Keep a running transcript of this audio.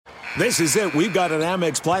This is it. We've got an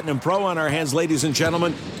Amex Platinum Pro on our hands, ladies and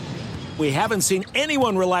gentlemen. We haven't seen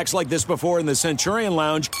anyone relax like this before in the Centurion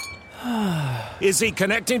Lounge. Is he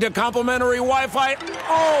connecting to complimentary Wi-Fi?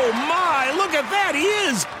 Oh, my. Look at that. He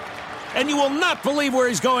is. And you will not believe where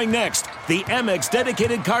he's going next. The Amex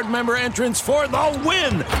dedicated card member entrance for the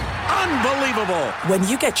win. Unbelievable. When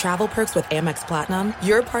you get travel perks with Amex Platinum,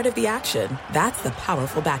 you're part of the action. That's the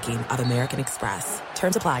powerful backing of American Express.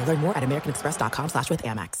 Terms apply. Learn more at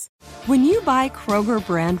americanexpress.com/withAmex. When you buy Kroger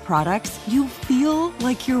brand products, you feel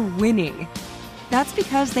like you're winning. That's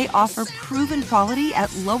because they offer proven quality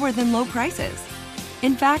at lower than low prices.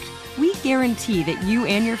 In fact, we guarantee that you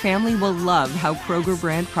and your family will love how Kroger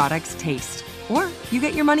brand products taste, or you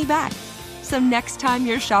get your money back. So next time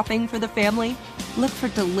you're shopping for the family, look for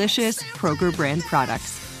delicious Kroger brand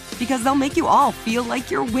products, because they'll make you all feel like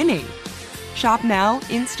you're winning. Shop now,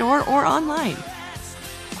 in-store, or online.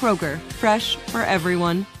 Kroger, fresh for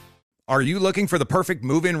everyone. Are you looking for the perfect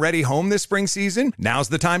move-in ready home this spring season? Now's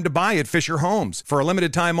the time to buy at Fisher Homes. For a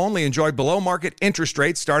limited time only, enjoy below-market interest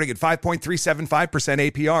rates starting at 5.375%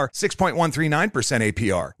 APR, 6.139%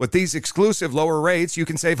 APR. With these exclusive lower rates, you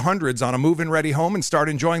can save hundreds on a move-in ready home and start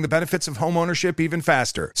enjoying the benefits of homeownership even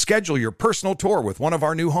faster. Schedule your personal tour with one of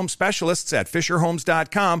our new home specialists at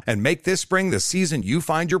FisherHomes.com and make this spring the season you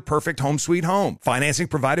find your perfect home sweet home. Financing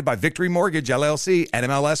provided by Victory Mortgage, LLC,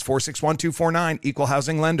 NMLS 461249, Equal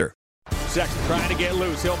Housing Lender. Sexton trying to get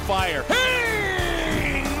loose. He'll fire.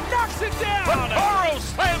 Hey! Knocks it down! Burrow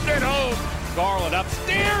slammed it home! Garland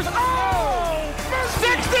upstairs. Oh!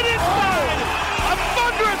 Sexton inside! A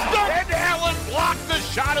thunderous dunk! And Allen blocked the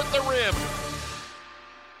shot at the rim.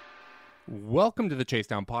 Welcome to the Chase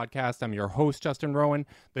Down Podcast. I'm your host, Justin Rowan.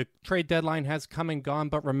 The trade deadline has come and gone,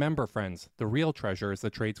 but remember, friends, the real treasure is the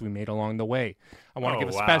trades we made along the way. I want to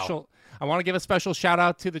give a special shout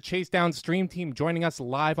out to the Chase Down stream team joining us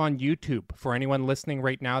live on YouTube. For anyone listening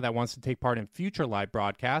right now that wants to take part in future live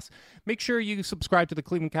broadcasts, make sure you subscribe to the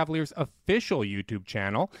Cleveland Cavaliers official YouTube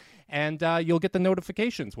channel, and you'll get the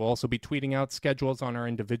notifications. We'll also be tweeting out schedules on our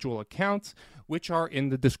individual accounts, which are in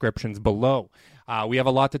the descriptions below. We have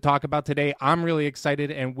a lot to talk about today. I'm really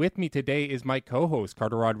excited, and with me today is my co-host,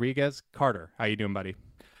 Carter Rodriguez. Carter, how you doing, buddy?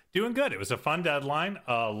 Doing good. It was a fun deadline.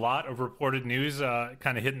 A lot of reported news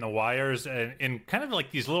kind of hitting the wires in kind of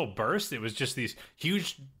like these little bursts. It was just these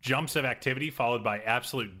huge jumps of activity followed by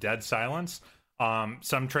absolute dead silence.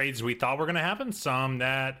 Some trades we thought were going to happen, some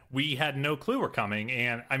that we had no clue were coming.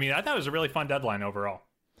 And I mean, I thought it was a really fun deadline overall.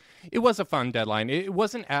 It was a fun deadline. It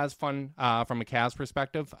wasn't as fun from a Cavs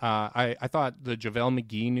perspective. I thought the JaVale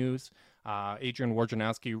McGee news, Adrian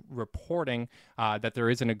Wojnarowski reporting that there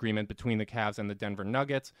is an agreement between the Cavs and the Denver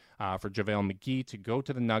Nuggets for JaVale McGee to go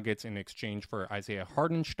to the Nuggets in exchange for Isaiah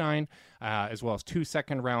Hartenstein, as well as 2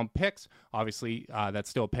 second-round picks. Obviously,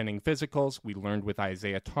 that's still pending physicals. We learned with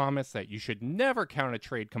Isaiah Thomas that you should never count a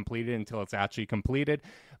trade completed until it's actually completed.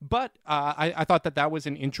 But I thought that was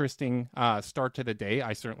an interesting start to the day.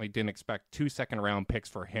 I certainly didn't expect 2 second-round picks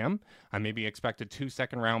for him. I maybe expected 2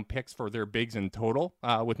 second-round picks for their bigs in total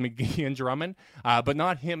with McGee and Drummond, but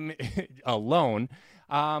not him alone.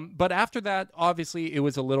 But after that, obviously, it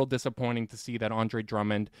was a little disappointing to see that Andre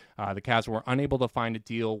Drummond, the Cavs were unable to find a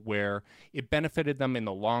deal where it benefited them in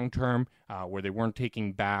the long term, where they weren't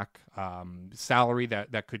taking back salary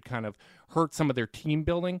that could kind of hurt some of their team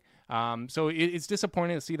building. So it's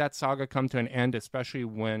disappointing to see that saga come to an end, especially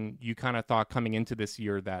when you kind of thought coming into this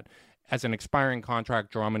year that as an expiring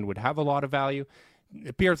contract, Drummond would have a lot of value. It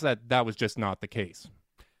appears that was just not the case.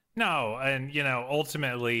 No, and,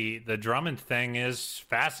 ultimately the Drummond thing is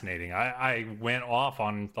fascinating. I went off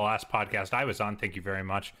on the last podcast I was on. Thank you very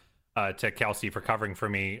much to Kelsey for covering for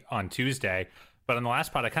me on Tuesday. But on the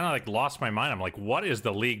last pod, I kind of lost my mind. I'm like, what is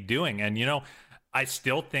the league doing? And, I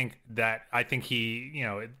still think that he,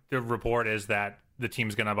 the report is that the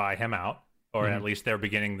team's going to buy him out, or at least they're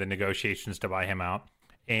beginning the negotiations to buy him out.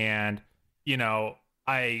 And,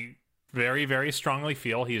 I very, very strongly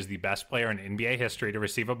feel he is the best player in NBA history to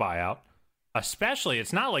receive a buyout. Especially,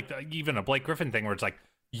 it's not like even a Blake Griffin thing where it's like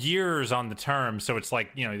years on the term. So it's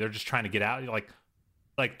like, they're just trying to get out.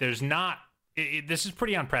 Like there's not, this is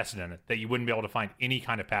pretty unprecedented that you wouldn't be able to find any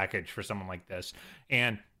kind of package for someone like this.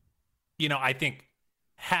 And, I think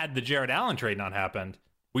had the Jared Allen trade not happened,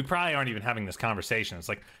 we probably aren't even having this conversation. It's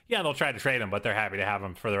like, yeah, they'll try to trade him, but they're happy to have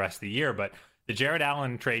him for the rest of the year. But the Jared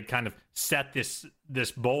Allen trade kind of set this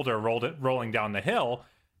boulder rolling down the hill,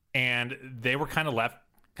 and they were kind of left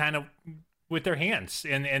with their hands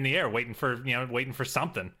in the air, waiting for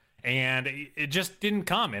something, and it just didn't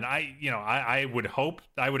come. And I would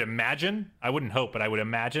imagine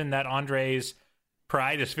that Andre's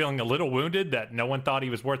pride is feeling a little wounded that no one thought he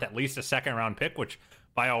was worth at least a second-round pick, which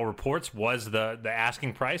by all reports was the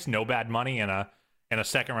asking price. No bad money in a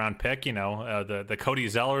second-round pick. The Cody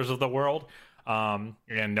Zellers of the world, and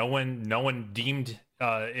no one deemed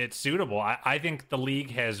it suitable. I think the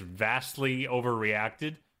league has vastly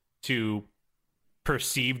overreacted to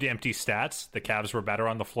perceived empty stats. The Cavs were better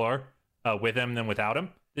on the floor with him than without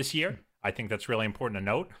him this year. I think that's really important to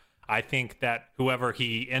note. I think that whoever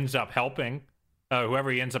he ends up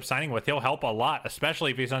signing with, he'll help a lot,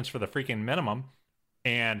 especially if he signs for the freaking minimum.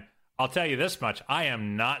 And I'll tell you this much, I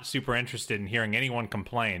am not super interested in hearing anyone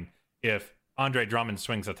complain if Andre Drummond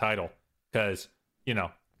swings a title, because,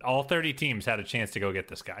 all 30 teams had a chance to go get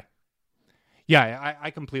this guy. Yeah,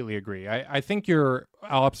 I completely agree. I think your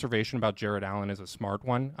observation about Jarrett Allen is a smart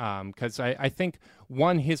one, because I think,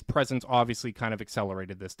 one, his presence obviously kind of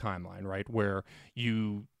accelerated this timeline, right, where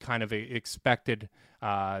you kind of expected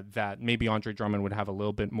that maybe Andre Drummond would have a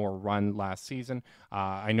little bit more run last season.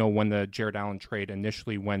 I know when the Jarrett Allen trade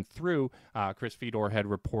initially went through, Chris Fedor had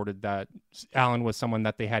reported that Allen was someone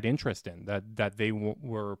that they had interest in, that they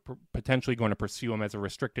were potentially going to pursue him as a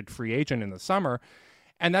restricted free agent in the summer.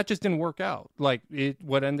 And that just didn't work out.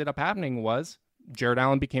 What ended up happening was Jarrett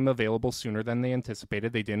Allen became available sooner than they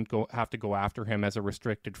anticipated. They didn't have to go after him as a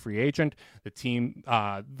restricted free agent. The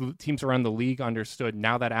teams around the league understood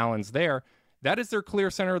now that Allen's there, that is their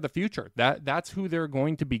clear center of the future. That's who they're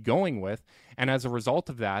going to be going with. And as a result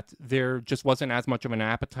of that, there just wasn't as much of an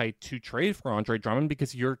appetite to trade for Andre Drummond,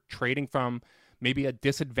 because you're trading from maybe a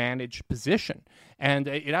disadvantaged position. And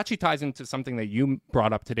it actually ties into something that you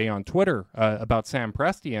brought up today on Twitter about Sam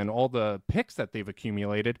Presti and all the picks that they've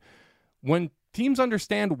accumulated. When teams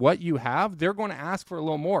understand what you have, they're going to ask for a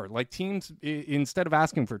little more. Like, teams, instead of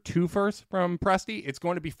asking for 2 firsts from Presti, it's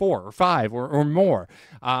going to be 4 or 5 or more.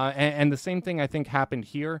 And the same thing, I think, happened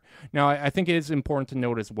here. Now, I think it is important to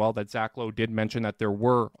note as well that Zach Lowe did mention that there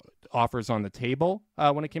were offers on the table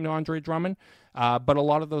when it came to Andre Drummond. But a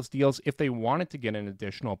lot of those deals, if they wanted to get an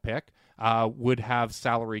additional pick, would have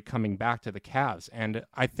salary coming back to the Cavs. And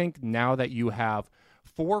I think now that you have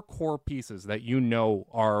 4 core pieces that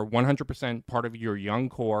are 100% part of your young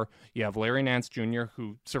core, you have Larry Nance Jr.,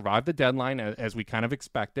 who survived the deadline as we kind of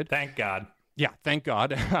expected. Thank God. Yeah, thank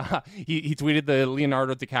God. He tweeted the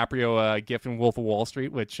Leonardo DiCaprio gif in Wolf of Wall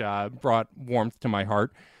Street, which brought warmth to my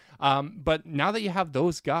heart. But now that you have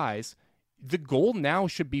those guys, the goal now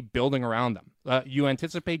should be building around them. You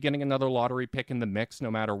anticipate getting another lottery pick in the mix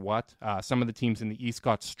no matter what. Some of the teams in the East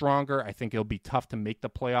got stronger. I think it'll be tough to make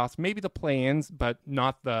the playoffs, maybe the play-ins, but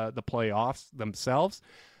not the playoffs themselves.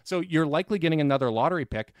 So you're likely getting another lottery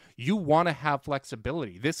pick. You want to have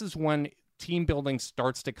flexibility. This is when team building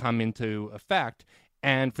starts to come into effect.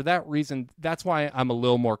 And for that reason, that's why I'm a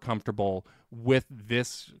little more comfortable with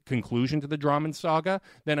this conclusion to the Drummond saga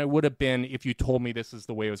than I would have been if you told me this is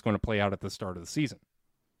the way it was going to play out at the start of the season.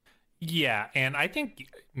 Yeah, and I think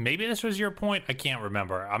maybe this was your point. I can't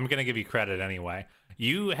remember. I'm going to give you credit anyway.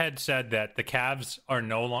 You had said that the Cavs are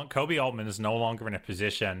Koby Altman is no longer in a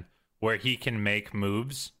position where he can make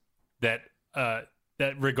moves that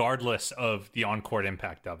regardless of the on-court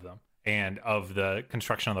impact of them and of the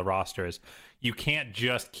construction of the rosters, you can't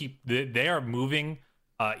just they are moving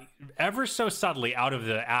ever so subtly out of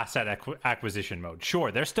the asset acquisition mode.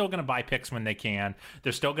 Sure, they're still going to buy picks when they can.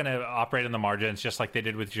 They're still going to operate in the margins, just like they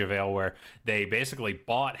did with JaVale, where they basically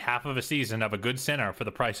bought half of a season of a good center for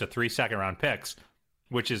the price of 3 second-round picks,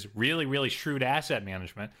 which is really, really shrewd asset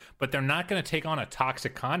management. But they're not going to take on a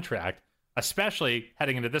toxic contract, especially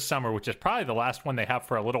heading into this summer, which is probably the last one they have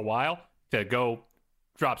for a little while, to go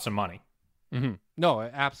drop some money. Mm-hmm. No,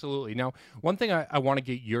 absolutely. Now, one thing I want to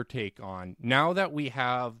get your take on, now that we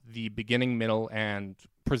have the beginning, middle, and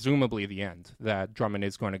presumably the end that Drummond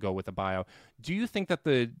is going to go with a bio, do you think that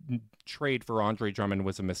the trade for Andre Drummond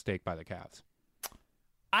was a mistake by the Cavs?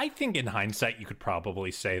 I think in hindsight, you could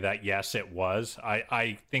probably say that, yes, it was.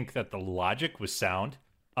 I think that the logic was sound,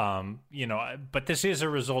 but this is a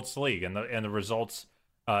results league, and the results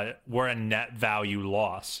were a net value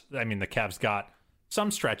loss. I mean, the Cavs got some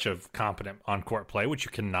stretch of competent on-court play, which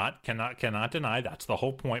you cannot deny. That's the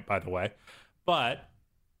whole point, by the way. But,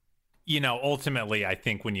 ultimately, I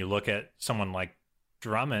think when you look at someone like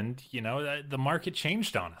Drummond, the market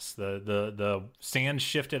changed on us. The sand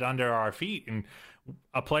shifted under our feet, and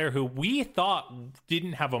a player who we thought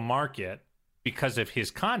didn't have a market because of his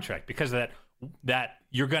contract, because of that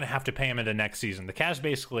you're going to have to pay him into next season. The Cavs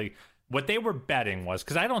basically, what they were betting was,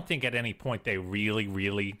 because I don't think at any point they really,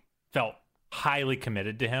 really felt highly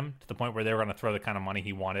committed to him to the point where they were going to throw the kind of money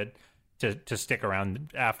he wanted to stick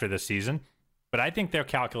around after the season. But I think their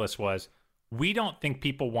calculus was, we don't think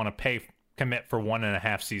people want to pay commit for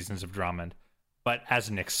 1.5 seasons of Drummond, but as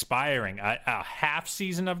an expiring a half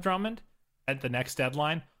season of Drummond at the next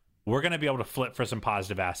deadline, we're going to be able to flip for some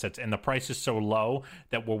positive assets, and the price is so low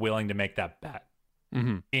that we're willing to make that bet.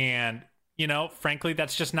 Mm-hmm. And frankly,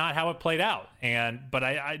 that's just not how it played out. But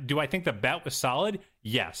I think the bet was solid?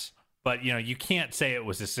 Yes. But, you can't say it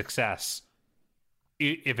was a success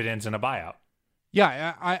if it ends in a buyout.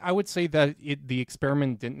 Yeah, I would say that the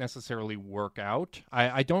experiment didn't necessarily work out.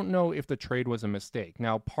 I don't know if the trade was a mistake.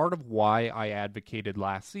 Now, part of why I advocated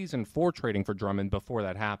last season for trading for Drummond before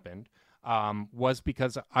that happened was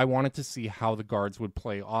because I wanted to see how the guards would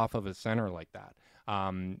play off of a center like that.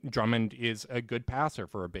 Drummond is a good passer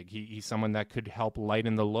for a big. He's someone that could help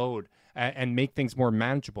lighten the load and make things more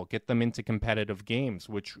manageable, get them into competitive games,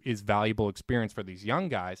 which is valuable experience for these young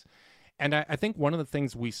guys. And I think one of the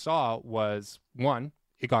things we saw was, one,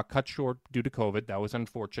 it got cut short due to COVID. That was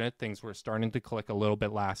unfortunate. Things were starting to click a little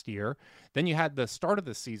bit last year. Then you had the start of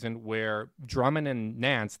the season where Drummond and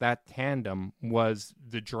Nance, that tandem, was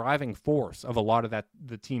the driving force of a lot of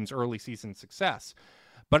the team's early season success.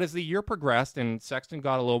 But as the year progressed and Sexton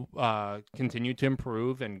got a little, continued to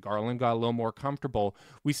improve and Garland got a little more comfortable,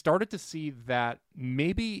 we started to see that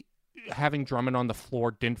maybe having Drummond on the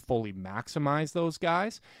floor didn't fully maximize those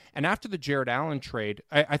guys. And after the Jarrett Allen trade,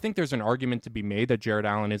 I think there's an argument to be made that Jarrett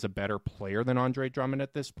Allen is a better player than Andre Drummond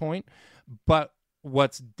at this point. But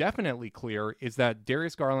what's definitely clear is that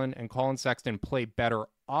Darius Garland and Colin Sexton play better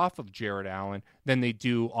off of Jarrett Allen than they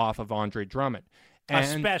do off of Andre Drummond. And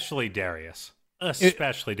Especially Darius,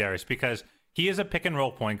 because he is a pick and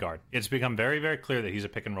roll point guard. It's become very, very clear that he's a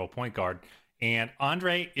pick and roll point guard. And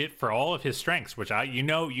Andre, for all of his strengths, which you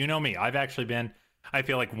know me, I've actually been, I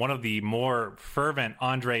feel like one of the more fervent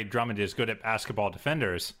Andre Drummond is good at basketball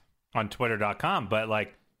defenders on Twitter.com, but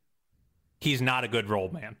he's not a good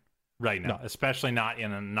role man right now, especially not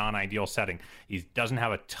in a non-ideal setting. He doesn't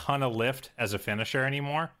have a ton of lift as a finisher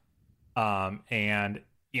anymore. And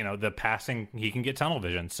the passing, he can get tunnel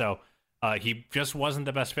vision. So he just wasn't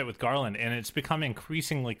the best fit with Garland, and it's become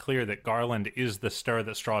increasingly clear that Garland is the stir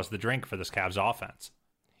that straws the drink for this Cavs offense.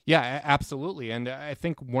 Yeah, absolutely. And I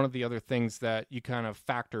think one of the other things that you kind of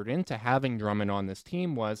factored into having Drummond on this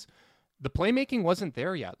team was the playmaking wasn't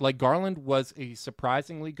there yet. Garland was a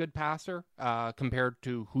surprisingly good passer compared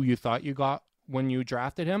to who you thought you got when you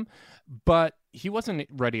drafted him, but he wasn't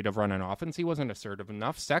ready to run an offense. He wasn't assertive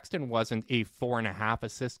enough. Sexton wasn't a 4.5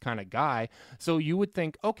 assist kind of guy. So you would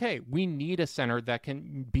think, okay, we need a center that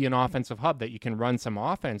can be an offensive hub that you can run some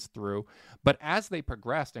offense through. But as they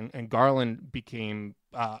progressed and Garland became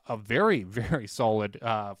a very, very solid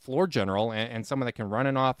floor general and someone that can run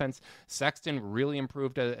an offense, Sexton really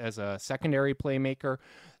improved as a secondary playmaker.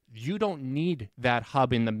 You don't need that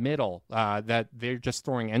hub in the middle that they're just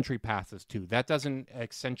throwing entry passes to. That doesn't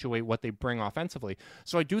accentuate what they bring offensively.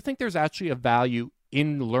 So I do think there's actually a value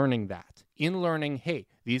in learning that. In learning, hey,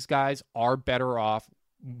 these guys are better off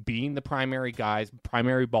being the primary guys,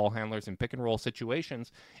 primary ball handlers in pick and roll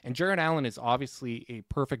situations. And Jarrett Allen is obviously a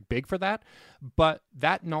perfect big for that. But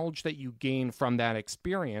that knowledge that you gain from that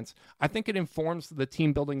experience, I think it informs the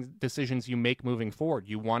team building decisions you make moving forward.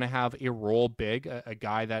 You want to have a role big, a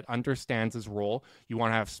guy that understands his role. You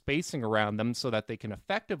want to have spacing around them so that they can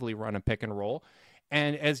effectively run a pick and roll.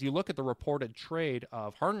 And as you look at the reported trade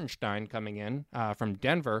of Hartenstein coming in from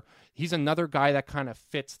Denver, he's another guy that kind of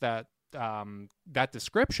fits that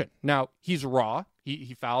description. Now, he's raw.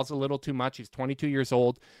 He fouls a little too much. He's 22 years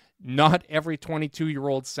old. Not every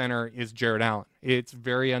 22-year-old center is Jarrett Allen. It's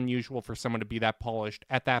very unusual for someone to be that polished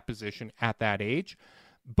at that position at that age.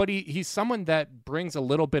 But he's someone that brings a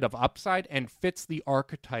little bit of upside and fits the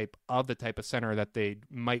archetype of the type of center that they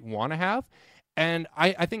might want to have. And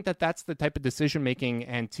I think that's the type of decision-making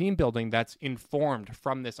and team building that's informed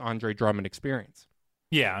from this Andre Drummond experience.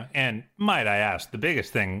 Yeah, and might I ask, the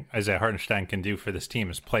biggest thing Isaiah Hartenstein can do for this team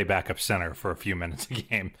is play backup center for a few minutes a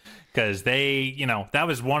game. Because that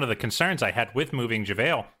was one of the concerns I had with moving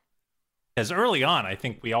JaVale. As early on, I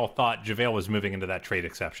think we all thought JaVale was moving into that trade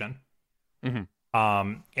exception. Mm-hmm.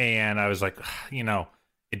 And I was like,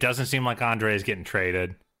 it doesn't seem like Andre is getting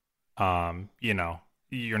traded.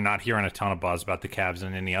 You're not hearing a ton of buzz about the Cavs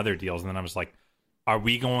and any other deals. And then I was like, are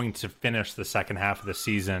we going to finish the second half of the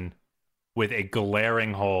season with a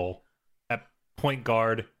glaring hole at point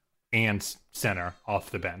guard and center off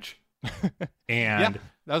the bench? And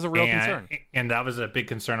that was a real concern. And that was a big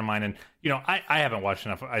concern of mine. And, I haven't watched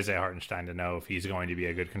enough Isaiah Hartenstein to know if he's going to be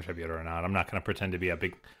a good contributor or not. I'm not going to pretend to be a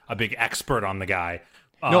big expert on the guy.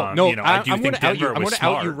 No, I do think Denver I'm was going to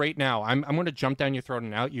out you smart. right now. I'm going to jump down your throat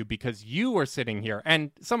and out you because you were sitting here,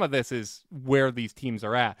 and some of this is where these teams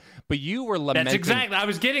are at. But you were lamenting. That's exactly. I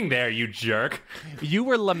was getting there, you jerk. You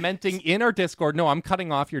were lamenting in our Discord. No, I'm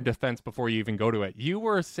cutting off your defense before you even go to it. You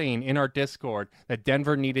were saying in our Discord that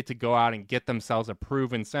Denver needed to go out and get themselves a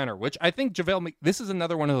proven center, which I think this is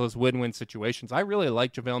another one of those win-win situations. I really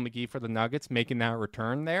like JaVale McGee for the Nuggets making that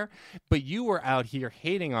return there, but you were out here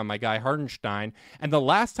hating on my guy Hartenstein, and the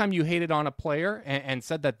last time you hated on a player and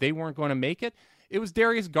said that they weren't going to make it, it was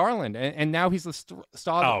Darius Garland, and now he's the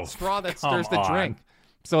straw that stirs the drink.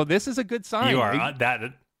 So this is a good sign. You are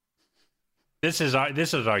that. This is our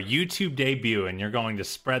YouTube debut, and you're going to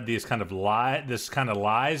spread this kind of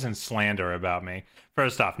lies and slander about me.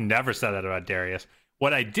 First off, never said that about Darius.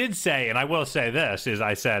 What I did say, and I will say this, is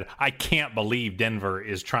I said I can't believe Denver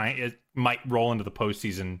might roll into the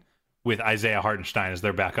postseason with Isaiah Hartenstein as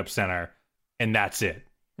their backup center, and that's it.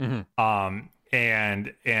 Mm-hmm.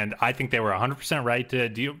 And I think they were 100% right to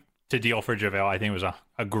deal for JaVale. I think it was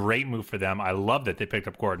a great move for them. I love that they picked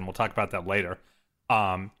up Gordon. We'll talk about that later.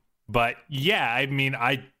 But yeah, I mean,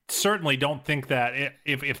 I certainly don't think that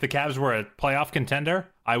if the Cavs were a playoff contender,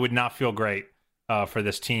 I would not feel great for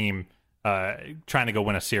this team trying to go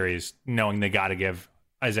win a series, knowing they got to give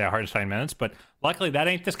Isaiah Hartenstein minutes. But luckily, that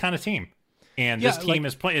ain't this kind of team. And this team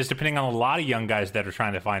is depending on a lot of young guys that are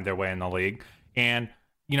trying to find their way in the league. And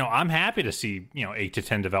I'm happy to see 8 to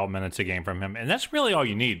 10 development minutes a game from him, and that's really all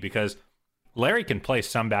you need because Larry can play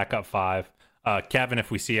some backup five. Kevin,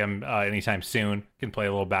 if we see him anytime soon, can play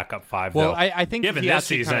a little backup five. Well, though. I think given this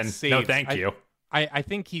season, no, thank you. I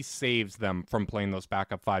think he saves them from playing those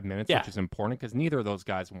backup 5 minutes, which is important because neither of those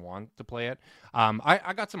guys want to play it.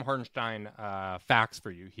 I got some Hartenstein facts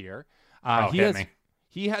for you here.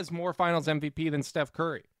 He has more Finals MVP than Steph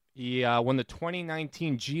Curry. He won the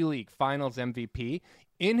 2019 G League Finals MVP.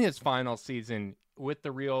 In his final season with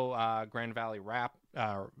the Rio Grande Valley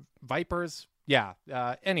Vipers. Yeah.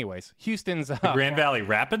 Anyways, Houston's the Grand Valley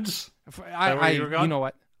Rapids. You know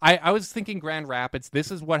what? I was thinking Grand Rapids.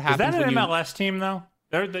 This is what happens. Is that an MLS team though?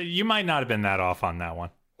 You might not have been that off on that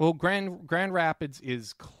one. Well, Grand Rapids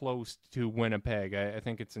is close to Winnipeg. I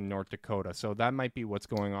think it's in North Dakota, so that might be what's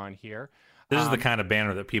going on here. This is the kind of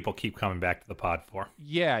banner that people keep coming back to the pod for.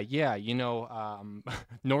 Yeah.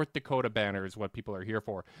 North Dakota banner is what people are here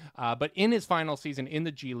for. But in his final season in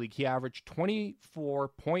the G League, he averaged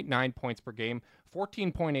 24.9 points per game,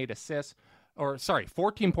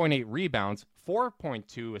 14.8 rebounds,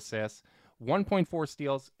 4.2 assists, 1.4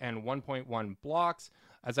 steals, and 1.1 blocks.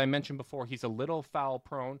 As I mentioned before, he's a little foul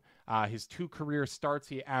prone. His 2 career starts,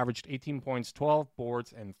 he averaged 18 points, 12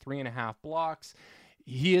 boards, and 3.5 blocks.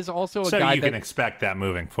 He is also a guy so you can expect that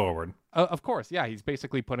moving forward. Of course, yeah. He's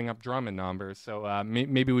basically putting up Drummond numbers, so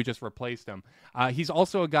maybe we just replaced him. He's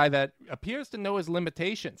also a guy that appears to know his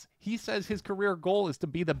limitations. He says his career goal is to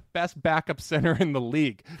be the best backup center in the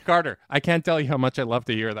league. Carter, I can't tell you how much I love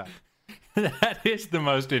to hear that. That is the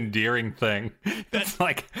most endearing thing. It's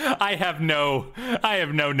like I have no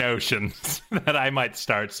notions that I might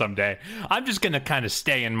start someday. I'm just going to kind of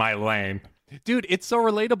stay in my lane. Dude, it's so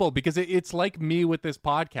relatable because it's like me with this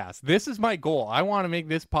podcast. This is my goal. I want to make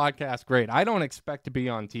this podcast great. I don't expect to be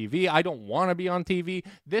on TV. I don't want to be on TV.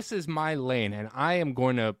 This is my lane, and I am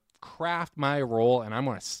going to craft my role, and I'm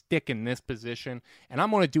going to stick in this position, and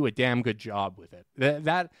I'm going to do a damn good job with it.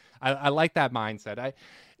 I like that mindset.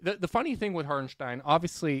 The funny thing with Hartenstein,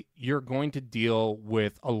 obviously, you're going to deal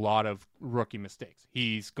with a lot of rookie mistakes.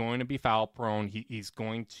 He's going to be foul prone. He's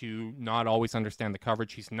going to not always understand the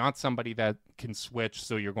coverage. He's not somebody that can switch,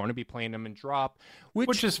 so you're going to be playing him in drop.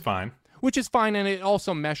 Which is fine. Which is fine, and it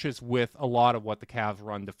also meshes with a lot of what the Cavs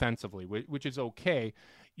run defensively, which is okay.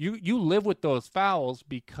 You live with those fouls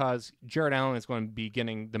because Jarrett Allen is going to be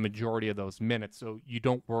getting the majority of those minutes, so you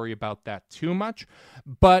don't worry about that too much.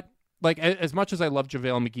 But like, as much as I love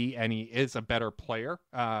JaVale McGee and he is a better player,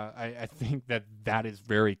 I think that is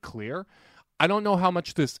very clear. I don't know how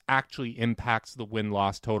much this actually impacts the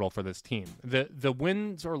win-loss total for this team. The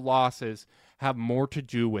wins or losses have more to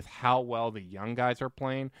do with how well the young guys are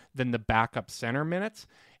playing than the backup center minutes.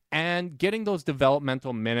 And getting those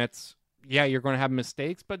developmental minutes, yeah, you're going to have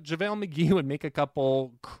mistakes, but JaVale McGee would make a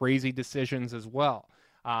couple crazy decisions as well.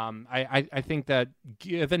 I think that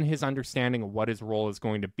given his understanding of what his role is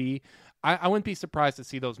going to be, I wouldn't be surprised to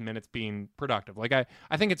see those minutes being productive. Like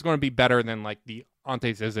I think it's going to be better than like the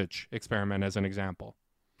Ante Zizic experiment as an example.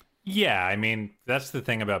 Yeah, I mean, that's the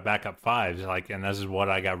thing about backup fives. Like, and this is what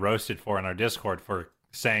I got roasted for in our Discord for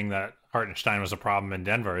saying that Hartenstein was a problem in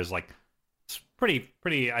Denver. Is like, it's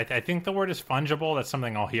pretty. I think the word is fungible. That's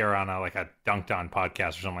something I'll hear on a Dunked On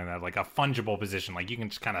podcast or something like that. Like a fungible position. Like you can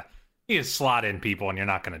just you can slot in people and you're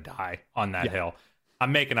not going to die on that hill.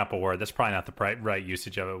 I'm making up a word. That's probably not the right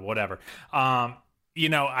usage of it. Whatever.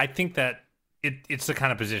 I think that it's the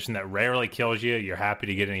kind of position that rarely kills you. You're happy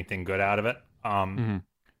to get anything good out of it.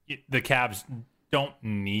 The Cavs don't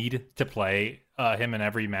need to play him in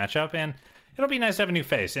every matchup, and it'll be nice to have a new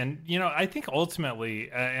face. And, I think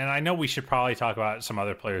ultimately, and I know we should probably talk about some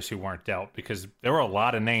other players who weren't dealt, because there were a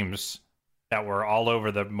lot of names that were all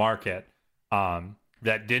over the market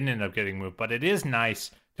that didn't end up getting moved. But it is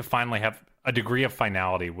nice to finally have a degree of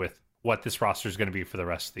finality with what this roster is going to be for the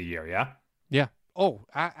rest of the year, yeah? Yeah. Oh,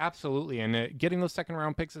 absolutely. And getting those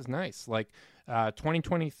second-round picks is nice. Like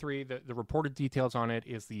 2023, the reported details on it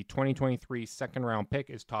is the 2023 second-round pick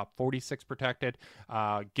is top 46 protected.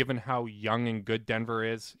 Given how young and good Denver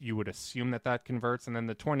is, you would assume that converts. And then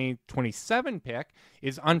the 2027 pick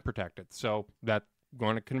is unprotected, so that's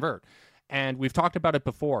going to convert. And we've talked about it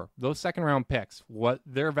before. Those second-round picks, what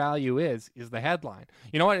their value is the headline.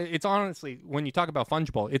 You know what? It's honestly, when you talk about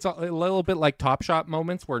fungible, it's a little bit like Top Shot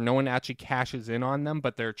moments where no one actually cashes in on them,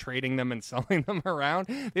 but they're trading them and selling them around.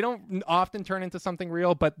 They don't often turn into something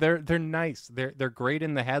real, but they're nice. They're great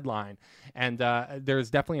in the headline, and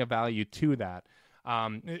there's definitely a value to that.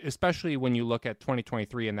 Especially when you look at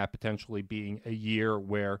 2023 and that potentially being a year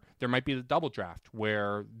where there might be the double draft,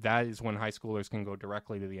 where that is when high schoolers can go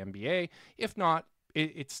directly to the NBA. If not,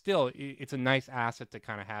 it's a nice asset to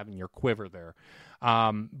kind of have in your quiver there.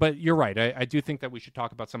 But you're right. I do think that we should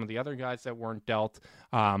talk about some of the other guys that weren't dealt.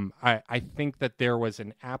 I think that there was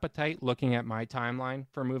an appetite, looking at my timeline,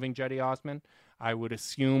 for moving Cedi Osman. I would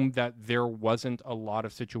assume that there wasn't a lot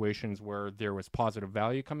of situations where there was positive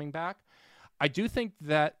value coming back. I do think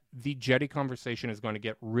that the Cedi conversation is going to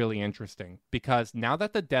get really interesting, because now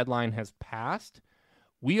that the deadline has passed,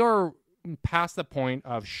 we are past the point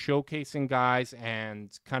of showcasing guys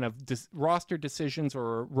and kind of roster decisions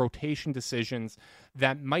or rotation decisions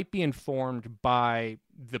that might be informed by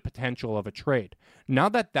the potential of a trade. Now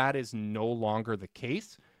that is no longer the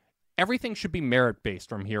case, everything should be merit-based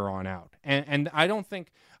from here on out. And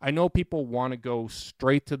I know people want to go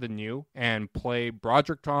straight to the new and play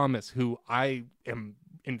Broderick Thomas, who I am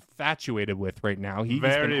infatuated with right now. He's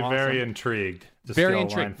very, been awesome. Very intrigued. Very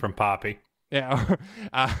intrigued. Line from Poppy. Yeah,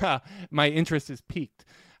 my interest is piqued,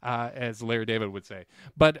 as Larry David would say.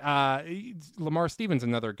 But Lamar Stevens,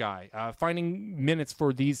 another guy, finding minutes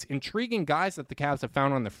for these intriguing guys that the Cavs have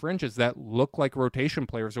found on the fringes that look like rotation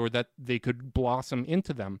players, or that they could blossom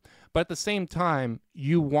into them. But at the same time,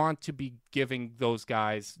 you want to be giving those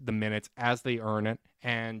guys the minutes as they earn it.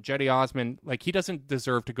 And Cedi Osman, he doesn't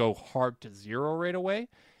deserve to go hard to zero right away.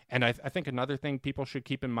 And I think another thing people should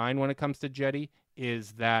keep in mind when it comes to Cedi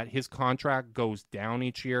is that his contract goes down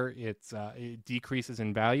each year. It decreases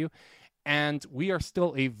in value. And we are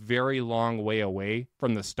still a very long way away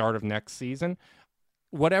from the start of next season.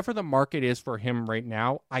 Whatever the market is for him right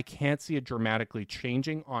now, I can't see it dramatically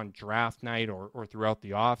changing on draft night or throughout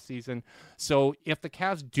the offseason. So if the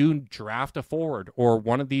Cavs do draft a forward, or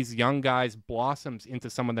one of these young guys blossoms into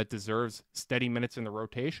someone that deserves steady minutes in the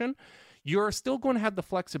rotation, you're still going to have the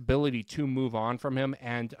flexibility to move on from him.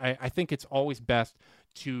 And I think it's always best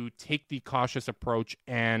to take the cautious approach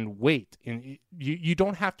and wait. And you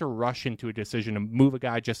don't have to rush into a decision to move a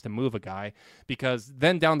guy just to move a guy, because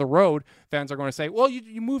then down the road, fans are going to say, well,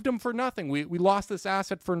 you moved him for nothing. We lost this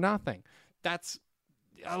asset for nothing. That's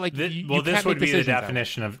this would be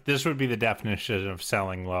the definition of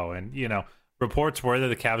selling low. And, reports were that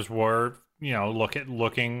the Cavs were,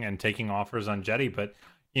 looking and taking offers on Cedi, but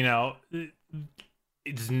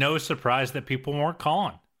it's no surprise that people weren't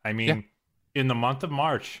calling. I mean, in the month of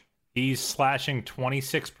March, he's slashing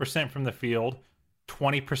 26% from the field,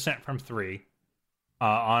 20% from three,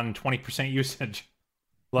 on 20% usage.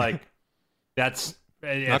 It's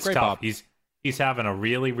tough. Bob. He's having a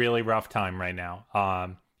really, really rough time right now.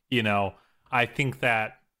 I think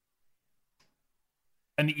that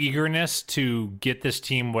an eagerness to get this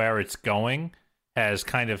team where it's going has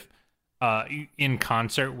kind of, in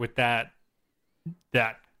concert with that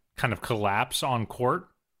kind of collapse on court,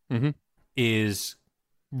 is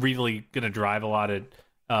really going to drive a lot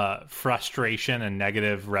of frustration and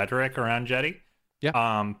negative rhetoric around Cedi.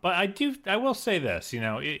 Yeah. But I will say this,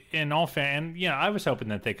 in all I was hoping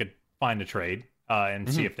that they could find a trade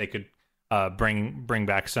and see if they could bring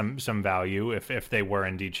back some value if they were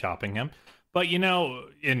indeed shopping him. But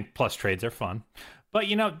plus trades are fun. But,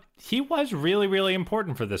 he was really, really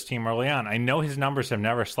important for this team early on. I know his numbers have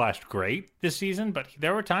never slashed great this season, but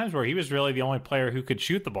there were times where he was really the only player who could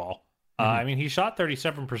shoot the ball I mean, he shot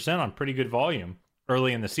 37% on pretty good volume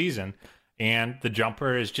early in the season, and the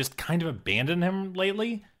jumper has just kind of abandoned him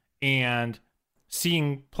lately. And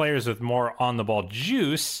seeing players with more on-the-ball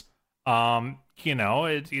juice,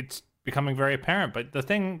 it's becoming very apparent. But the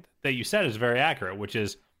thing that you said is very accurate, which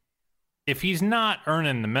is if he's not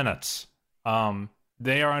earning the minutes,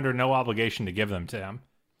 they are under no obligation to give them to him.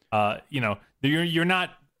 You're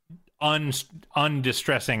not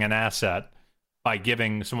undistressing an asset by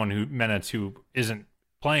giving someone minutes who isn't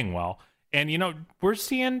playing well. And, we're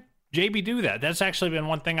seeing JB do that. That's actually been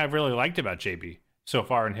one thing I've really liked about JB so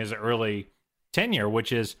far in his early tenure,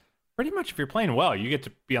 which is pretty much if you're playing well, you get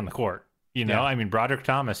to be on the court. I mean, Broderick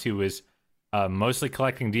Thomas, who was mostly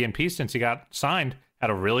collecting DNP since he got signed, had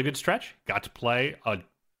a really good stretch, got to play a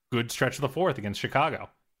good stretch of the fourth against Chicago,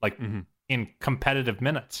 in competitive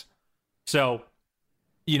minutes. So,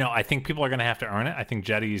 I think people are going to have to earn it. I think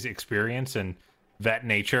Jetty's experience and vet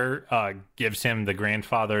nature gives him the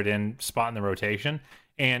grandfathered in spot in the rotation.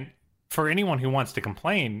 And for anyone who wants to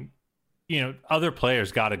complain, other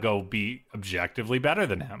players got to go be objectively better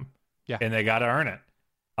than him. Yeah. And they got to earn it.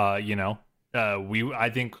 I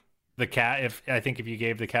think if you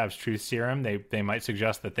gave the Cavs truth serum, they might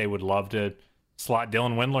suggest that they would love to slot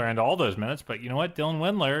Dylan Windler into all those minutes. But you know what? Dylan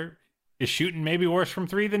Windler is shooting maybe worse from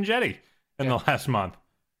three than Jetty in the last month.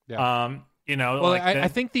 Yeah. I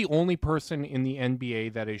think the only person in the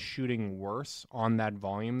NBA that is shooting worse on that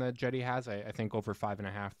volume that Jetty has, I think over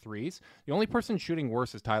 5.5 threes. The only person shooting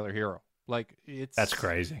worse is Tyler Hero. That's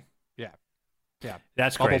crazy. Yeah,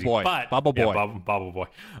 that's Bubble crazy. Boy. But, Bubble Boy. Yeah, Bubble Boy.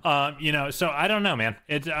 So I don't know, man.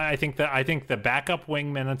 I think the backup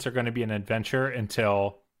wing minutes are going to be an adventure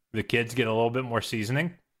until the kids get a little bit more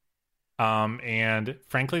seasoning. And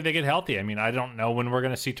frankly, they get healthy. I mean, I don't know when we're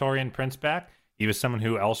going to see Taurean Prince back. He was someone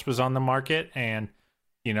who else was on the market, and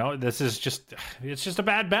it's just a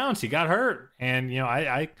bad bounce. He got hurt, and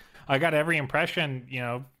I got every impression,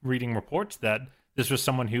 reading reports that this was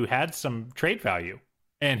someone who had some trade value.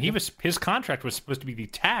 And his contract was supposed to be the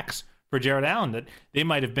tax for Jared Allen, that they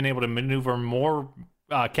might have been able to maneuver more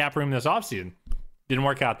cap room this offseason. Didn't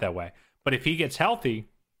work out that way. But if he gets healthy,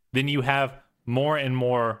 then you have more and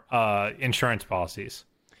more insurance policies.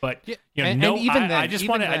 But I just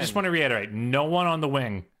want to reiterate: no one on the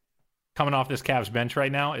wing coming off this Cavs bench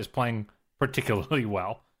right now is playing particularly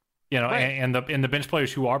well. Right. And the bench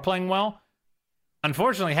players who are playing well,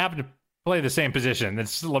 unfortunately, happen to play the same position.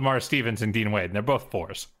 It's Lamar Stevens and Dean Wade, and they're both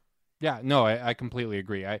fours. Yeah, no, I completely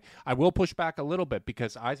agree. I will push back a little bit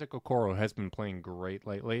because Isaac Okoro has been playing great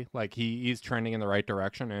lately. He's trending in the right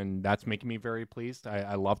direction, and that's making me very pleased.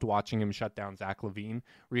 I loved watching him shut down Zach LaVine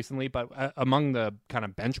recently. But among the kind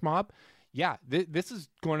of bench mob, this is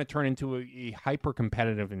going to turn into a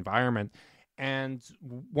hyper-competitive environment. And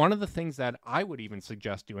one of the things that I would even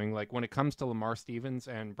suggest doing, when it comes to Lamar Stevens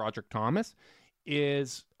and Broderick Thomas,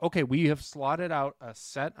 is, okay, we have slotted out a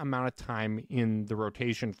set amount of time in the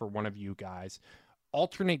rotation for one of you guys.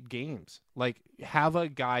 Alternate games. Have a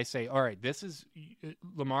guy say, all right, this is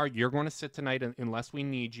Lamar, you're going to sit tonight unless we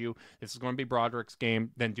need you. This is going to be Broderick's game.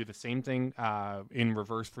 Then do the same thing in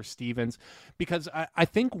reverse for Stevens. Because I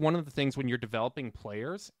think one of the things when you're developing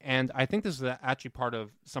players, and I think this is actually part of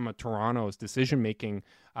some of Toronto's decision-making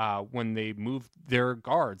when they moved their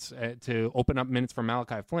guards to open up minutes for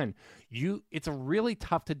Malachi Flynn, it's a really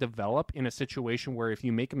tough to develop in a situation where if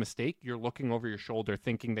you make a mistake, you're looking over your shoulder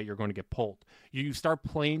thinking that you're going to get pulled. You start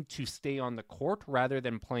playing to stay on the court rather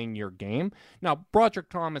than playing your game. Now, Broderick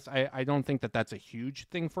Thomas, I don't think that that's a huge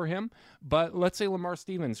thing for him, but let's say Lamar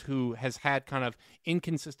Stevens, who has had kind of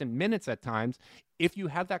inconsistent minutes at times, if you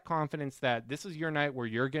have that confidence that this is your night where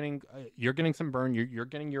you're getting some burn, you're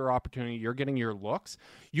getting your opportunity, you're getting your looks,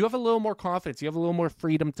 you have a little more confidence, you have a little more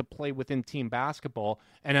freedom to play within team basketball,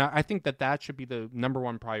 and I think that should be the number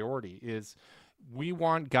one priority. Is we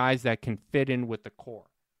want guys that can fit in with the core.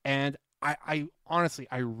 And I honestly,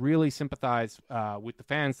 I really sympathize with the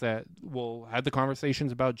fans that will have the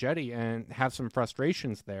conversations about Jetty and have some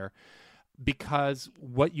frustrations there, because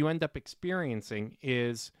what you end up experiencing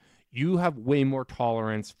is you have way more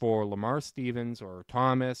tolerance for Lamar Stevens or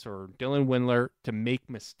Thomas or Dylan Windler to make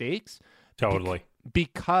mistakes. Totally.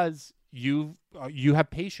 Because you have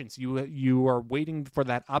patience. You are waiting for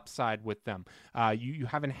that upside with them. You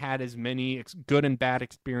haven't had as many good and bad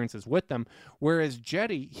experiences with them. Whereas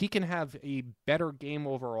Jetty, he can have a better game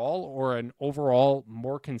overall or an overall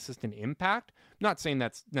more consistent impact. Not saying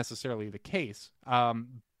that's necessarily the case,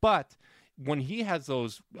 but when he has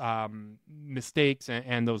those mistakes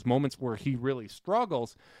and those moments where he really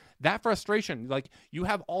struggles, that frustration, like you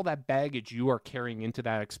have all that baggage you are carrying into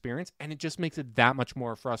that experience, and it just makes it that much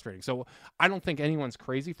more frustrating. So I don't think anyone's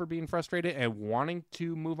crazy for being frustrated and wanting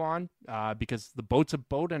to move on, because the boat's a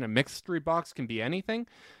boat and a mystery box can be anything.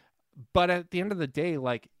 But at the end of the day,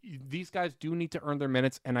 like, these guys do need to earn their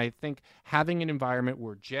minutes. And I think having an environment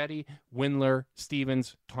where Jetty, Windler,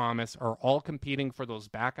 Stevens, Thomas are all competing for those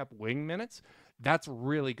backup wing minutes, that's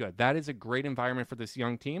really good. That is a great environment for this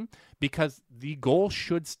young team, because the goal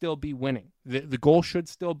should still be winning. The goal should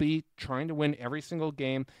still be trying to win every single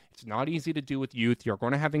game. It's not easy to do with youth. You're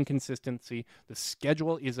going to have inconsistency. The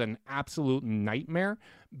schedule is an absolute nightmare.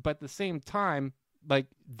 But at the same time, like,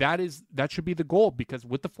 that should be the goal, because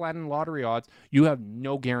with the flattened lottery odds, you have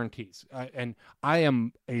no guarantees. And I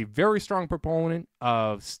am a very strong proponent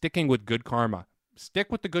of sticking with good karma.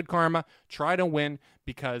 Stick with the good karma. Try to win,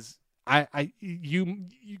 because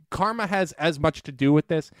karma has as much to do with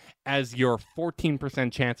this as your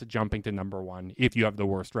 14% chance of jumping to number one if you have the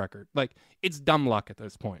worst record. Like, it's dumb luck at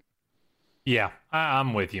this point. Yeah,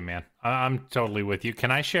 I'm with you, man. I'm totally with you.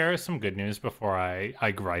 Can I share some good news before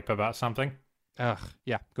I gripe about something?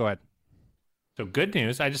 Yeah, go ahead. So good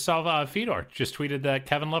news, I just saw Fedor just tweeted that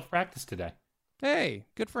Kevin Love practiced today. Hey,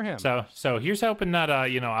 good for him. So here's hoping that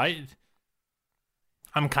I'm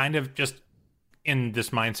kind of just in this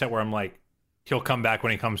mindset where I'm like, he'll come back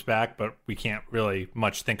when he comes back, but we can't really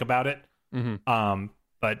much think about it. Mm-hmm.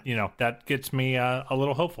 But that gets me a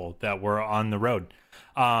little hopeful that we're on the road.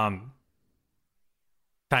 Time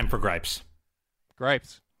for gripes.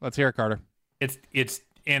 Let's hear it, Carter. It's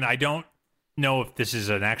and I don't know if this is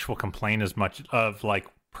an actual complaint as much of like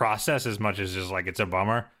process as much as just like it's a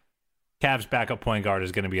bummer. Cavs backup point guard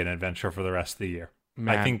is going to be an adventure for the rest of the year.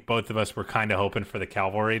 Man. I think both of us were kind of hoping for the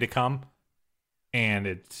cavalry to come, and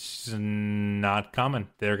it's not coming.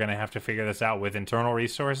 They're going to have to figure this out with internal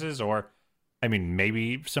resources, or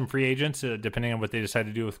maybe some free agents, depending on what they decide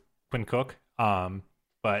to do with Quinn Cook.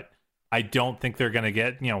 But I don't think they're going to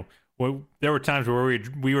get, there were times where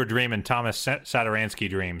we were dreaming Thomas Satoransky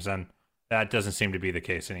dreams, and that doesn't seem to be the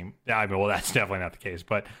case anymore. Well, that's definitely not the case,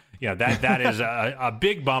 but that is a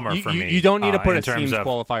big bummer for me. You don't need to put a Seams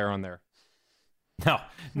qualifier on there.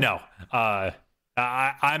 No.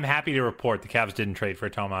 I'm happy to report the Cavs didn't trade for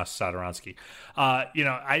Tomas Satoransky.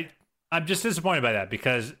 I'm just disappointed by that,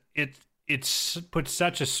 because it's put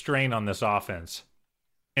such a strain on this offense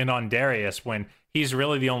and on Darius when he's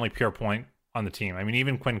really the only pure point on the team.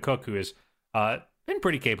 Even Quinn Cook, who is been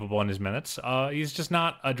pretty capable in his minutes, he's just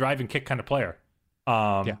not a drive and kick kind of player.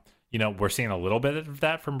 We're seeing a little bit of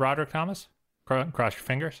that from Broderick Thomas. Cross your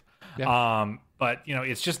fingers. Yeah. But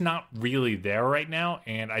it's just not really there right now,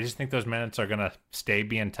 and I just think those minutes are going to stay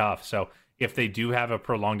being tough. So if they do have a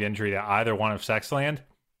prolonged injury to either one of Sexland,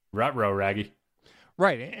 rut-row, Raggy.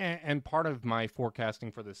 Right, and part of my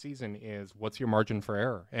forecasting for the season is what's your margin for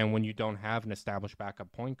error? And when you don't have an established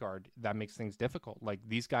backup point guard, that makes things difficult. Like,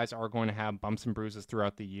 these guys are going to have bumps and bruises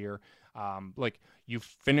throughout the year. Like, you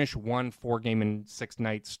finish one 4-game and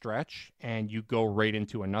 6-night stretch, and you go right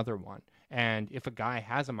into another one. And if a guy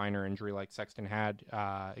has a minor injury like Sexton had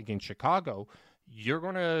against Chicago, you're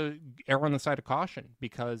going to err on the side of caution,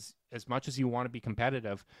 because as much as you want to be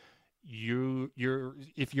competitive,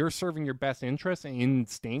 if you're serving your best interest in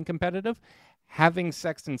staying competitive, having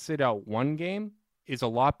Sexton sit out one game is a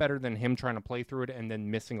lot better than him trying to play through it and then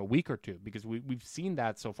missing a week or two, because we've seen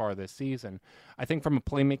that so far this season. I think from a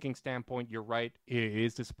playmaking standpoint, you're right. It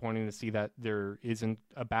is disappointing to see that there isn't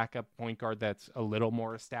a backup point guard that's a little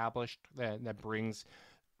more established, that brings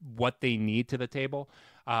what they need to the table.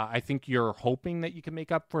 I think you're hoping that you can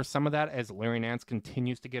make up for some of that as Larry Nance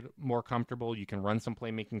continues to get more comfortable. You can run some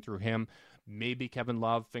playmaking through him. Maybe Kevin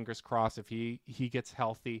Love, fingers crossed, if he gets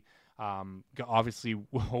healthy. Obviously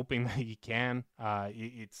hoping that he can.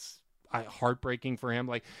 It's heartbreaking for him.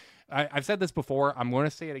 Like, I've said this before. I'm going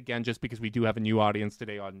to say it again just because we do have a new audience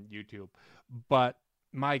today on YouTube. But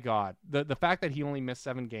my God, the fact that he only missed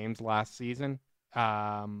 7 games last season,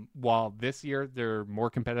 while this year they're more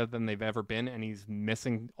competitive than they've ever been, and he's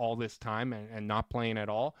missing all this time and not playing at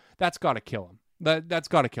all, that's got to kill him. That's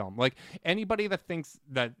got to kill him. Like, anybody that thinks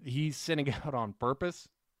that he's sitting out on purpose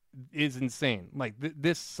is insane. Like,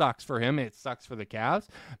 this sucks for him. It sucks for the Cavs.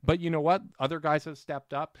 But you know what? Other guys have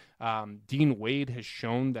stepped up. Dean Wade has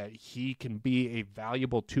shown that he can be a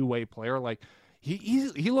valuable two-way player. Like, he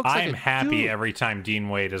looks like I'm happy every time Dean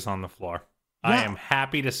Wade is on the floor. Yeah. I am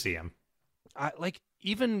happy to see him.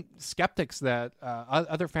 Even skeptics that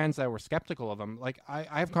other fans that were skeptical of him, like,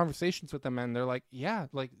 I have conversations with them, and they're like, yeah,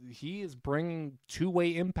 like, he is bringing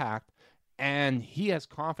two-way impact, and he has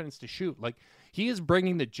confidence to shoot. Like, he is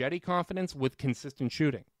bringing the Jetty confidence with consistent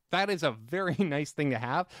shooting. That is a very nice thing to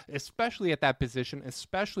have, especially at that position,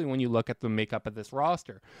 especially when you look at the makeup of this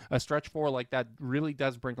roster. A stretch four like that really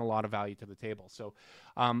does bring a lot of value to the table. So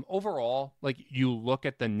overall, like, you look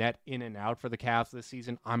at the net in and out for the Cavs this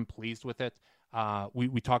season, I'm pleased with it.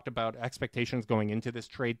 We talked about expectations going into this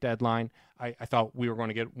trade deadline. I thought we were going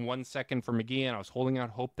to get 1 second for McGee, and I was holding out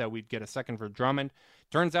hope that we'd get a second for Drummond.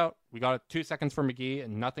 Turns out we got 2 seconds for McGee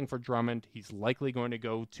and nothing for Drummond. He's likely going to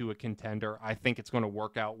go to a contender. I think it's going to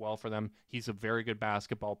work out well for them. He's a very good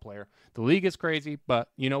basketball player. The league is crazy, but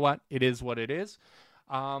you know what? It is what it is.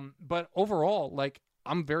 But overall, like,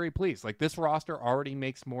 I'm very pleased. Like, this roster already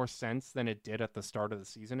makes more sense than it did at the start of the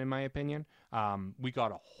season, in my opinion. We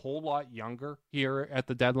got a whole lot younger here at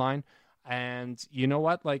the deadline. And you know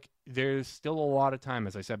what? Like, there's still a lot of time,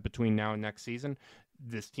 as I said, between now and next season.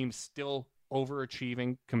 This team's still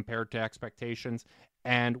overachieving compared to expectations.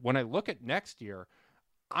 And when I look at next year,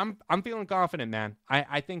 I'm feeling confident, man.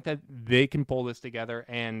 I think that they can pull this together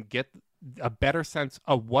and get a better sense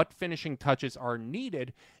of what finishing touches are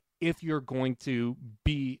needed if you're going to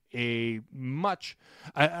be a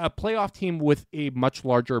playoff team with a much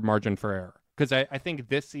larger margin for error. Because I think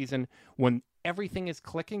this season, when everything is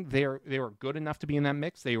clicking, they were good enough to be in that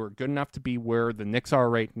mix. They were good enough to be where the Knicks are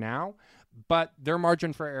right now. But their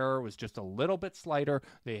margin for error was just a little bit slighter.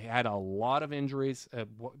 They had a lot of injuries,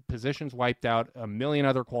 positions wiped out, a million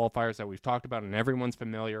other qualifiers that we've talked about and everyone's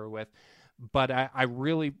familiar with. But I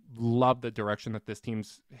really love the direction that this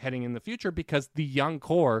team's heading in the future, because the young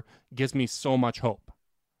core gives me so much hope.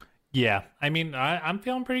 Yeah, I mean, I'm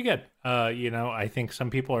feeling pretty good. I think some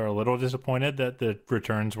people are a little disappointed that the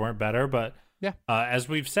returns weren't better, but yeah, as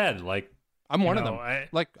we've said, like, I'm one of them.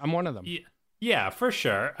 I'm one of them. Yeah, for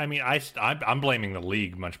sure. I mean, I'm blaming the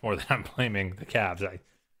league much more than I'm blaming the Cavs.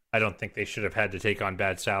 I don't think they should have had to take on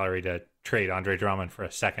bad salary to trade Andre Drummond for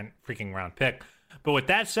a second freaking round pick. But with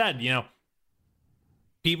that said,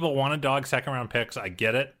 people want to dog second round picks. I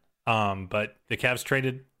get it. But the Cavs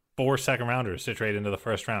traded 4 second rounders to trade into the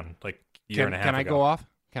first round, like a year and a half ago.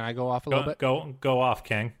 Can I go off a little bit? Go off,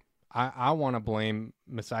 King. I want to blame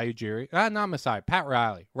Masai Ujiri. Not Masai, Pat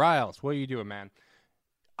Riley. Riles, what are you doing, man?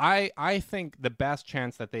 I think the best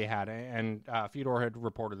chance that they had, and Fedor had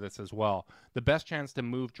reported this as well, the best chance to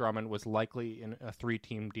move Drummond was likely in a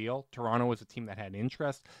 3-team deal. Toronto was a team that had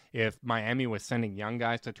interest. If Miami was sending young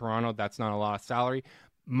guys to Toronto, that's not a lot of salary.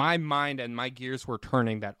 My mind and my gears were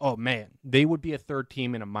turning that, oh man, they would be a 3rd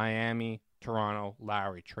team in a Miami, Toronto,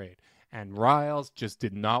 Lowry trade. And Riles just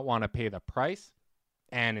did not want to pay the price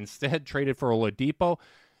and instead traded for Oladipo.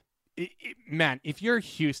 Man, if you're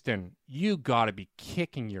Houston, you got to be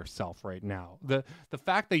kicking yourself right now. The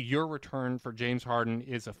fact that your return for James Harden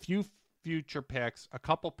is a few future picks, a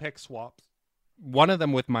couple pick swaps, one of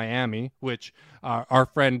them with Miami, which our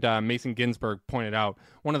friend Mason Ginsberg pointed out,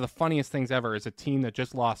 one of the funniest things ever is a team that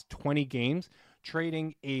just lost 20 games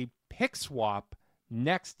trading a pick swap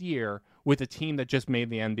next year with a team that just made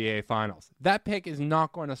the NBA Finals. That pick is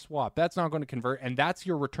not going to swap. That's not going to convert, and that's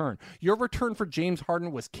your return. Your return for James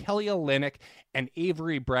Harden was Kelly Olynyk and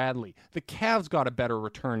Avery Bradley. The Cavs got a better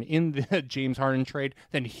return in the James Harden trade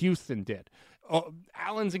than Houston did.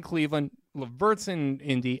 Allen's in Cleveland, LeVert's in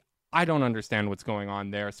Indy. I don't understand what's going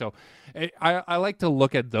on there. So I like to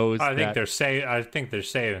look at those. I think they're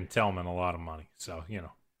saving Tillman a lot of money. So,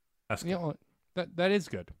 that's good. That is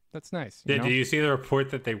good. That's nice. Did you see the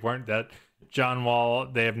report that John Wall,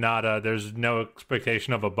 they have not, there's no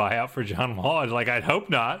expectation of a buyout for John Wall? I was like, I'd hope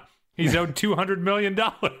not. He's owed $200 million.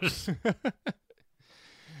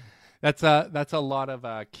 That's a lot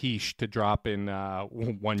of quiche to drop in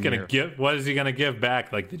 1 year. What is he going to give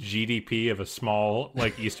back? Like the GDP of a small,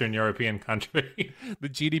 like, Eastern European country? The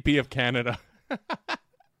GDP of Canada.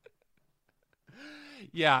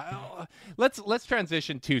 Yeah, let's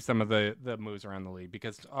transition to some of the moves around the league,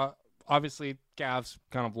 because obviously Cavs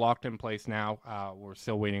kind of locked in place now. We're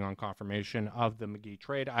still waiting on confirmation of the McGee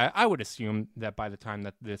trade. I would assume that by the time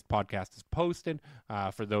that this podcast is posted,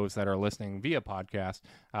 for those that are listening via podcast,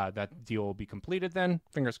 that deal will be completed then.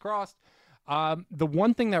 Fingers crossed. The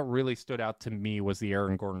one thing that really stood out to me was the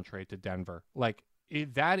Aaron Gordon trade to Denver. Like,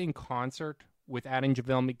 that in concert with adding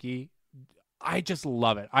JaVale McGee, I just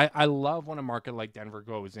love it. I love when a market like Denver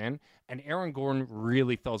goes in, and Aaron Gordon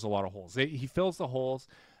really fills a lot of holes. He fills the holes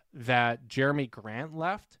that Jeremy Grant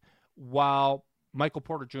left, while Michael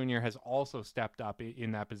Porter Jr. has also stepped up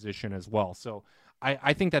in that position as well. So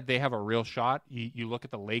I think that they have a real shot. You look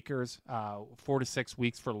at the Lakers, 4 to 6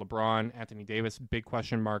 weeks for LeBron, Anthony Davis, big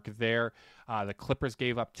question mark there. The Clippers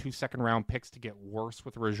gave up 2 second-round picks to get worse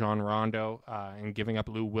with Rajon Rondo and giving up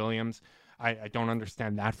Lou Williams. I don't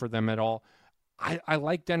understand that for them at all. I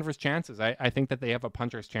like Denver's chances. I think that they have a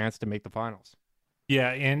puncher's chance to make the finals. Yeah,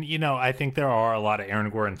 and, I think there are a lot of Aaron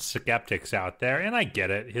Gordon skeptics out there, and I get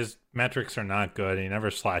it. His metrics are not good. He never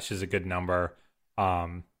slashes a good number.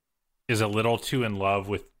 Is a little too in love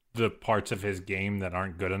with the parts of his game that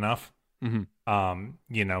aren't good enough.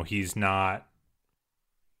 He's not...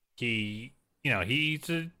 He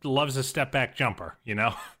loves a step-back jumper,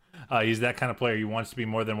 He's that kind of player. He wants to be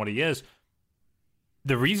more than what he is.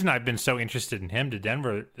 The reason I've been so interested in him to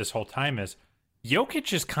Denver this whole time is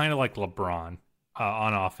Jokic is kind of like LeBron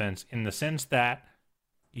on offense in the sense that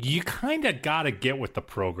you kind of got to get with the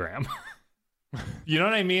program. You know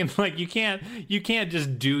what I mean? Like you can't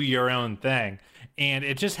just do your own thing. And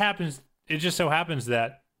it just so happens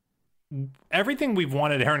that everything we've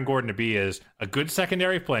wanted Aaron Gordon to be is a good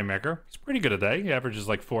secondary playmaker. He's pretty good at that. He averages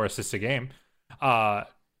like 4 assists a game.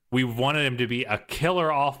 We wanted him to be a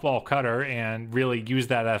killer off-ball cutter and really use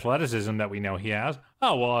that athleticism that we know he has.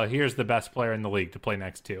 Oh, well, here's the best player in the league to play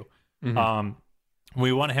next to.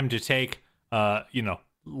 We want him to take,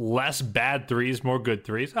 less bad threes, more good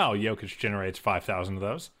threes. Oh, Jokic generates 5,000 of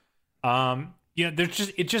those.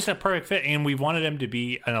 It's just a perfect fit. And we wanted him to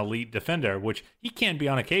be an elite defender, which he can be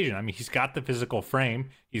on occasion. I mean, he's got the physical frame.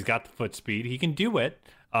 He's got the foot speed. He can do it.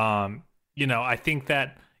 I think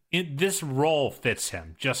that this role fits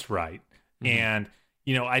him just right. And,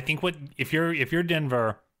 I think if you're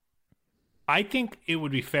Denver, I think it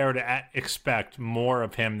would be fair to expect more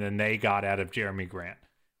of him than they got out of Jeremy Grant.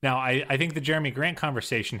 Now, I think the Jeremy Grant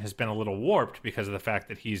conversation has been a little warped because of the fact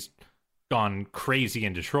that he's gone crazy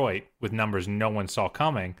in Detroit with numbers no one saw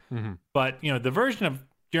coming. But, the version of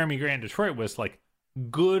Jeremy Grant in Detroit was like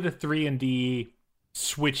good 3-and-D,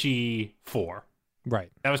 switchy 4.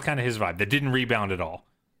 Right. That was kind of his vibe. That didn't rebound at all.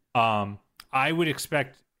 I would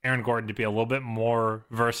expect Aaron Gordon to be a little bit more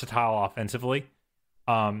versatile offensively.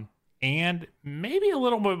 And maybe a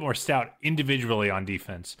little bit more stout individually on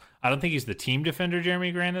defense. I don't think he's the team defender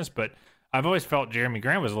Jeremy Grant is, but I've always felt Jeremy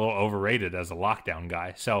Grant was a little overrated as a lockdown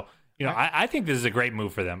guy. So, I think this is a great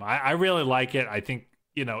move for them. I really like it. I think,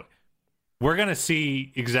 we're going to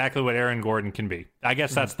see exactly what Aaron Gordon can be. I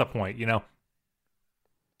guess that's the point,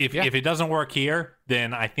 If it doesn't work here,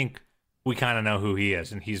 then I think we kind of know who he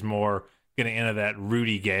is, and he's more going to enter that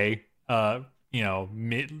Rudy Gay,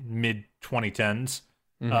 mid 2010s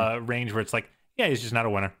range where it's like, yeah, he's just not a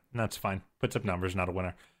winner, and that's fine. Puts up numbers, not a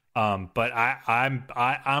winner. But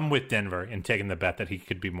I'm with Denver in taking the bet that he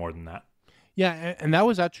could be more than that. Yeah, and that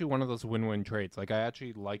was actually one of those win-win trades. Like, I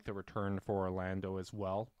actually like the return for Orlando as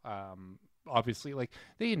well. Obviously, like,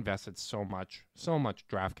 they invested so much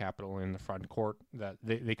draft capital in the front court that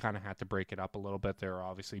they kind of had to break it up a little bit. They're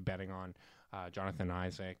obviously betting on Jonathan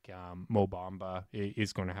Isaac. Mo Bamba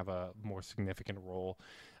is going to have a more significant role.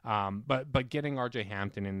 But getting RJ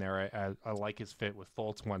Hampton in there, I like his fit with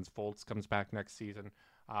Fultz once Fultz comes back next season.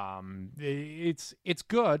 It's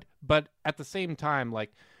good, but at the same time,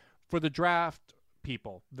 like, for the draft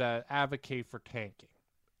people that advocate for tanking,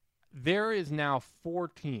 there is now 4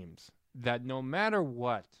 teams that no matter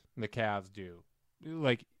what the Cavs do,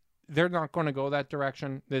 like, they're not going to go that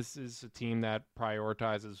direction. This is a team that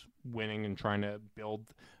prioritizes winning and trying to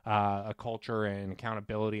build a culture and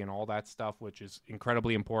accountability and all that stuff, which is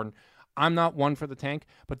incredibly important. I'm not one for the tank,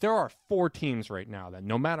 but there are 4 teams right now that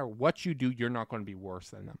no matter what you do, you're not going to be worse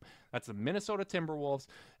than them. That's the Minnesota Timberwolves,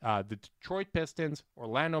 the Detroit Pistons,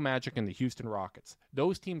 Orlando Magic, and the Houston Rockets.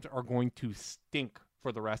 Those teams are going to stink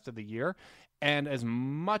for the rest of the year. And as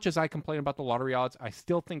much as I complain about the lottery odds, I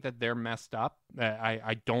still think that they're messed up.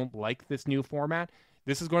 I don't like this new format.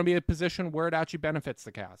 This is going to be a position where it actually benefits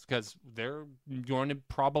the Cavs because they're going to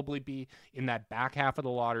probably be in that back half of the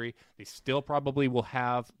lottery. They still probably will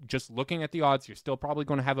have, just looking at the odds, you're still probably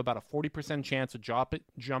going to have about a 40% chance of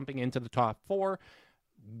jumping into the top 4.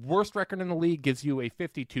 Worst record in the league gives you a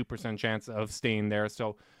 52% chance of staying there.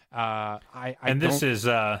 So this is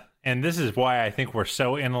why I think we're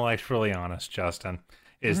so intellectually honest, Justin,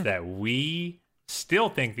 is that we still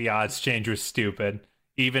think the odds change was stupid,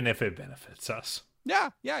 even if it benefits us.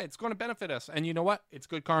 Yeah, it's going to benefit us. And you know what? It's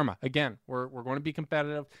good karma. Again, we're going to be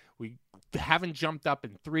competitive. We haven't jumped up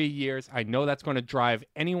in 3 years. I know that's going to drive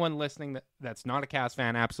anyone listening that's not a Cavs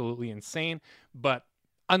fan absolutely insane, but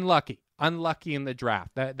unlucky in the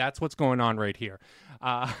draft. That's what's going on right here.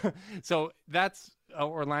 So that's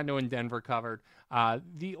Orlando and Denver covered.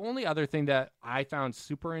 The only other thing that I found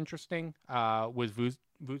super interesting was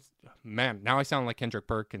man, now I sound like Kendrick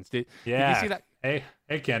Perkins. Did you see that? Hey,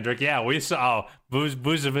 Kendrick. Yeah, we saw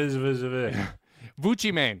Vucci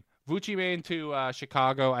Mane to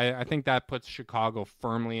Chicago. I think that puts Chicago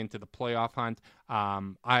firmly into the playoff hunt.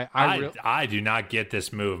 I do not get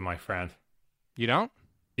this move, my friend. You don't?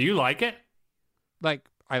 Do you like it? Like,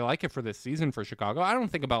 I like it for this season for Chicago. I don't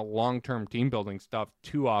think about long-term team building stuff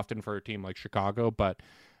too often for a team like Chicago, but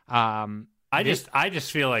I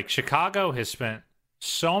just feel like Chicago has spent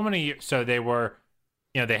so many years. So they were,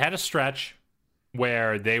 they had a stretch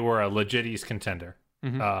where they were a legit East contender.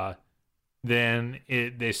 Mm-hmm. Then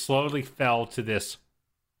they slowly fell to this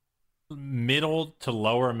middle to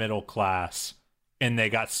lower middle class, and they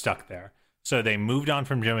got stuck there. So they moved on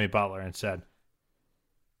from Jimmy Butler and said,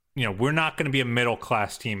 we're not going to be a middle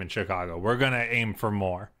class team in Chicago. We're going to aim for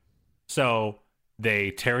more. So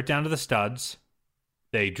they tear it down to the studs.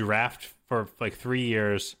 They draft for like 3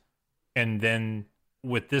 years. And then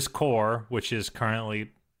with this core, which is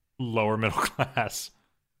currently lower middle class,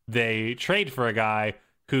 they trade for a guy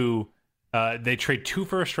who they trade 2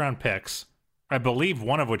 first-round picks, I believe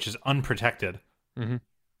one of which is unprotected,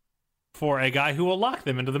 for a guy who will lock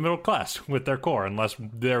them into the middle class with their core, unless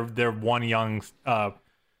their one young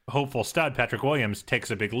hopeful stud, Patrick Williams,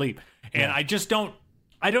 takes a big leap. And I just don't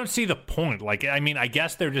see the point. Like, I mean, I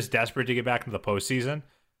guess they're just desperate to get back into the postseason.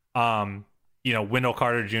 Wendell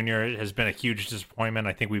Carter Jr. has been a huge disappointment.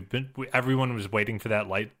 I think everyone was waiting for that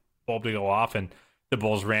light bulb to go off, and the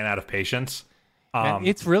Bulls ran out of patience.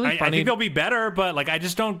 It's really funny. I think they'll be better, but like I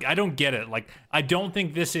don't get it. Like, I don't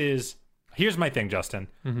think this is. Here's my thing, Justin.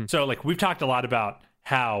 So like we've talked a lot about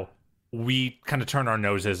how we kind of turn our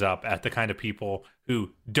noses up at the kind of people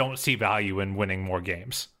who don't see value in winning more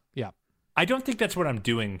games. Yeah. I don't think that's what I'm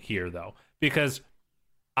doing here, though, because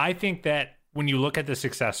I think that when you look at the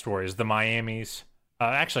success stories, the Miamis,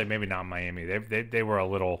 actually maybe not Miami, they were a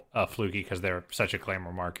little fluky because they're such a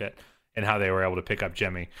glamour market and how they were able to pick up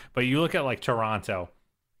Jimmy. But you look at like Toronto,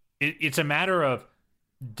 it's a matter of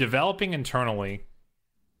developing internally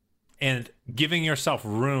and giving yourself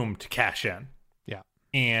room to cash in. Yeah.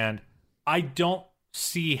 And I don't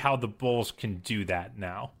see how the Bulls can do that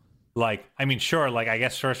now. Like, I mean, sure, like I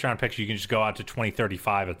guess first round picks, you can just go out to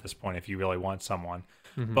 2035 at this point if you really want someone.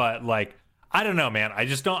 But like, I don't know, man. I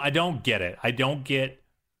don't get it. I don't get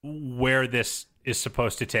where this is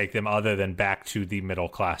supposed to take them other than back to the middle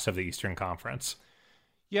class of the Eastern Conference.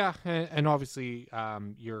 Yeah, and obviously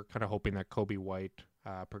you're kind of hoping that Kobe White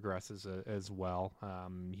progresses as well.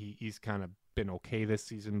 He's kind of been okay this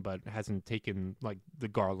season, but hasn't taken like the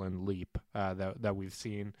Garland leap that we've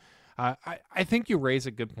seen. I think you raise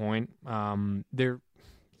a good point.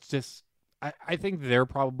 I think they're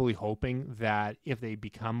probably hoping that if they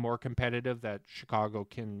become more competitive, that Chicago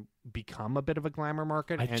can become a bit of a glamour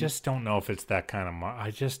market. I just don't know if it's that kind of I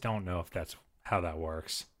just don't know if that's how that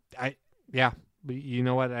works. But you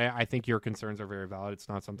know what? I think your concerns are very valid. It's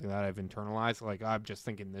not something that I've internalized. Like, I'm just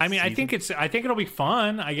thinking this. I mean, season. I think it'll be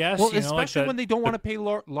fun, I guess. Well, especially when they don't want to pay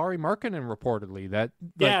Laurie Markkinen reportedly.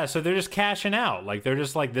 So they're just cashing out. Like, they're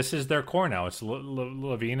just like, this is their core now. It's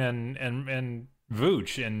Levine and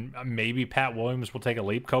Vooch, and maybe Pat Williams will take a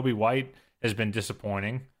leap. Kobe White has been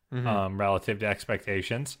disappointing relative to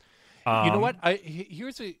expectations. You know what?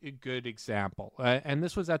 Here's a good example, and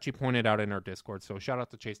this was actually pointed out in our Discord, so shout out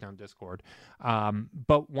to Chase Down Discord.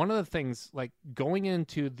 But one of the things, like going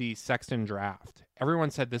into the Sexton draft, everyone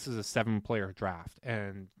said this is a 7-player draft,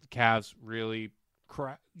 and the Cavs really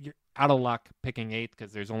you're out of luck picking 8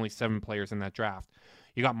 because there's only 7 players in that draft.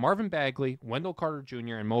 You got Marvin Bagley, Wendell Carter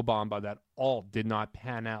Jr., and Mo Bamba that all did not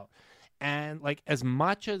pan out. And like as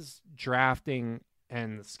much as drafting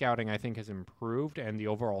and the scouting, I think, has improved, and the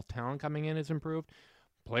overall talent coming in has improved,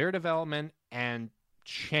 player development and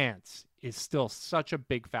chance is still such a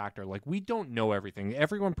big factor. Like, we don't know everything.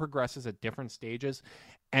 Everyone progresses at different stages,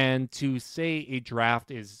 and to say a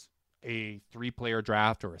draft is a 3-player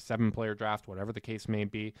draft or a 7-player draft, whatever the case may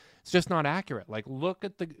be, it's just not accurate. Like, look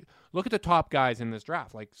at the top guys in this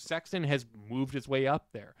draft. Like, Sexton has moved his way up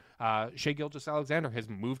there. Shai Gilgeous-Alexander has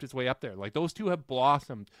moved his way up there. Like, those two have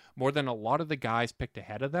blossomed more than a lot of the guys picked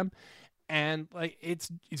ahead of them. And like, it's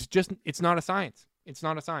not a science. It's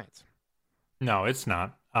not a science. No, it's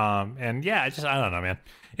not. And yeah, I don't know, man.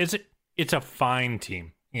 It's a fine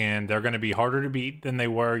team, and they're going to be harder to beat than they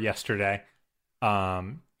were yesterday.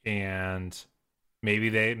 And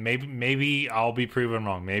maybe I'll be proven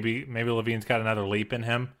wrong. Maybe Levine's got another leap in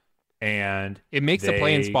him, and it makes the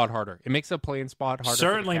play-in spot harder. It makes the play-in spot harder.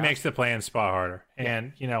 Certainly makes the play-in spot harder. Yeah.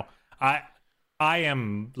 And I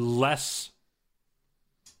am less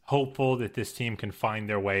hopeful that this team can find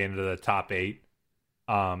their way into the top 8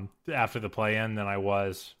 after the play-in than I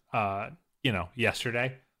was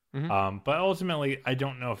yesterday. But ultimately, I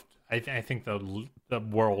don't know if I think the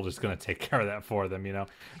world is going to take care of that for them.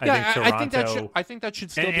 I think that should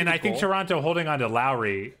still be the goal. Think Toronto holding on to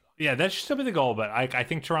Lowry. Yeah, that should still be the goal. But I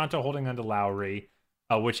think Toronto holding on to Lowry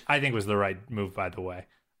which I think was the right move, by the way.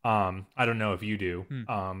 I don't know if you do,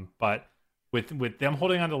 but with them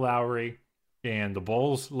holding on to Lowry and the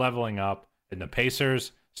Bulls leveling up and the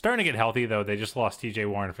Pacers starting to get healthy, though they just lost TJ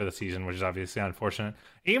Warren for the season, which is obviously unfortunate.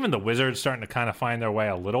 Even the Wizards starting to kind of find their way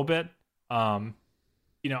a little bit.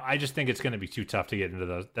 I just think it's going to be too tough to get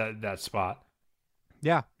into that spot.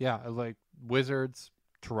 Yeah, like Wizards,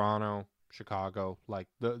 Toronto, Chicago, like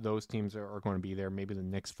those teams are going to be there. Maybe the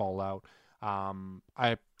Knicks fall out.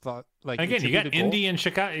 I thought, like, again, you got Indy and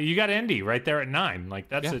Chicago. You got Indy right there at 9. Like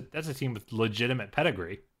that's a team with legitimate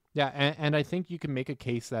pedigree. Yeah, and I think you can make a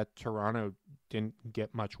case that Toronto didn't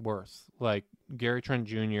get much worse. Like Gary Trent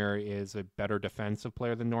Jr. is a better defensive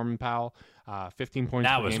player than Norman Powell. 15 points.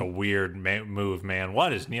 That was a weird move, man.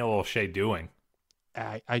 What is Neil O'Shea doing?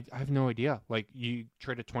 I have no idea. Like, you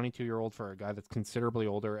trade a 22-year-old for a guy that's considerable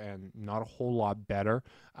older and not a whole lot better.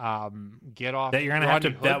 Get off that you're going to have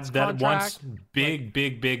to that wants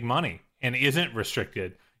big money and isn't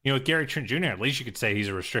restricted. With Gary Trent Jr., at least you could say he's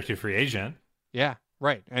a restricted free agent. Yeah,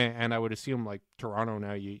 right. And I would assume, like, Toronto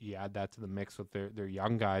now, you add that to the mix with their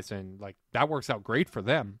young guys, and like that works out great for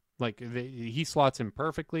them. Like he slots in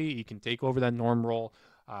perfectly. He can take over that Norm role.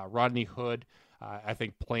 Rodney Hood. I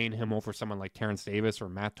think playing him over someone like Terrence Davis or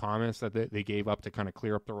Matt Thomas that they gave up to kind of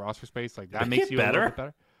clear up the roster space, like that makes you better. A little bit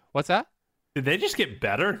better. What's that? Did they just get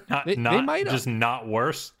better? They might have. Just not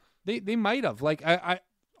worse. They might have. Like I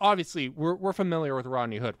obviously we're familiar with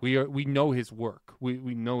Rodney Hood. We know his work.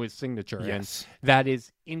 We know his signature. Yes. And that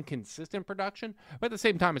is inconsistent production. But at the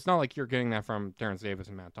same time, it's not like you're getting that from Terrence Davis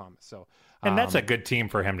and Matt Thomas. So and that's a good team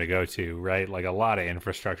for him to go to, right? Like a lot of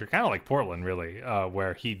infrastructure, kind of like Portland, really,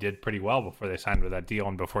 where he did pretty well before they signed with that deal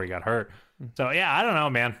and before he got hurt. So yeah, I don't know,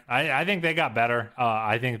 man. I think they got better.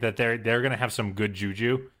 I think that they're going to have some good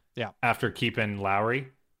juju. Yeah. After keeping Lowry,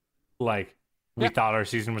 like we thought our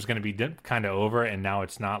season was going to be kind of over, and now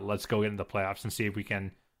it's not. Let's go get into the playoffs and see if we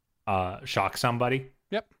can shock somebody.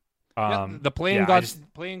 Yep. The playing got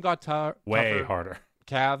way tougher. Harder.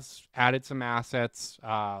 Cavs added some assets,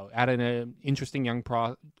 added an interesting young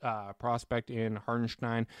prospect in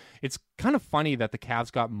Hartenstein. It's kind of funny that the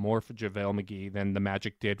Cavs got more for JaVale McGee than the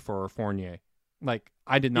Magic did for Fournier. Like,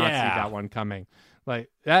 I did not see that one coming. Like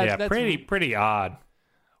that's pretty odd.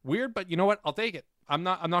 Weird, but you know what? I'll take it. I'm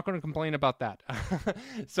not going to complain about that.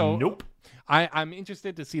 So nope. I'm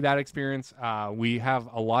interested to see that experience. We have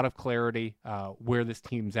a lot of clarity where this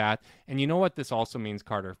team's at. And you know what this also means,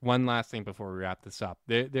 Carter? One last thing before we wrap this up.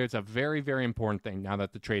 There's a very, very important thing now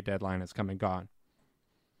that the trade deadline has come and gone.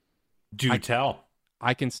 Do tell.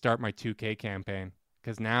 I can start my 2K campaign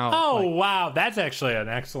because now. Oh, wow. That's actually an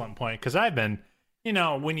excellent point because I've been,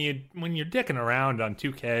 when you're dicking around on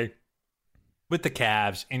 2K with the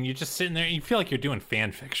Cavs, and you're just sitting there, and you feel like you're doing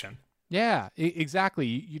fan fiction. Yeah, exactly.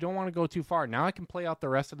 You don't want to go too far. Now I can play out the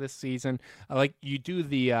rest of this season. Like you do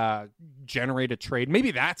the generate a trade.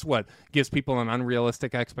 Maybe that's what gives people an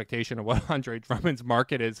unrealistic expectation of what Andre Drummond's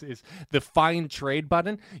market is the find trade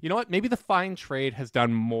button. You know what? Maybe the find trade has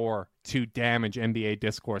done more to damage NBA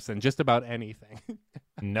discourse than just about anything.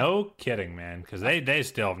 No kidding, man, because they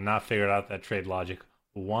still have not figured out that trade logic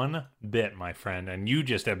one bit, my friend, and you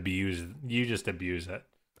just abuse it.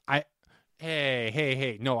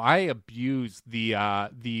 Hey. No, I abuse the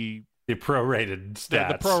prorated stats.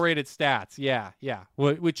 The prorated stats, yeah.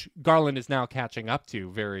 Which Garland is now catching up to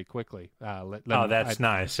very quickly. That's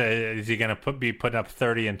nice. Is he going to be putting up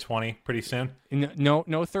 30 and 20 pretty soon?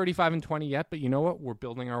 No 35 and 20 yet, but you know what? We're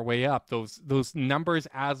building our way up. Those numbers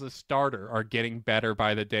as a starter are getting better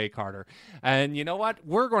by the day, Carter. And you know what?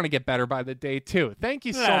 We're going to get better by the day, too. Thank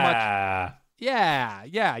you so much.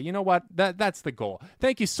 Yeah. You know what? That's the goal.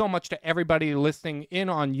 Thank you so much to everybody listening in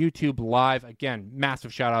on YouTube Live. Again,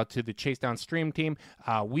 massive shout out to the Chase Down stream team.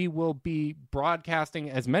 We will be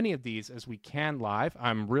broadcasting as many of these as we can live.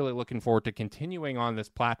 I'm really looking forward to continuing on this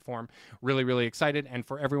platform. Really, really excited. And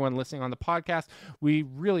for everyone listening on the podcast, we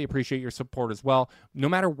really appreciate your support as well. No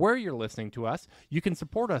matter where you're listening to us, you can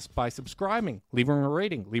support us by subscribing, leaving a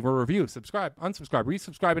rating, leave a review, subscribe, unsubscribe,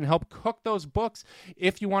 resubscribe, and help cook those books.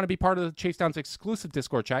 If you want to be part of the Chase Down exclusive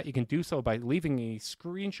Discord chat, you can do so by leaving a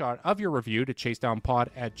screenshot of your review to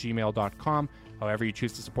chasedownpod@gmail.com. However you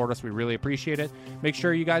choose to support us, we really appreciate it. Make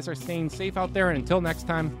sure you guys are staying safe out there, and until next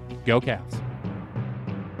time, go Cavs.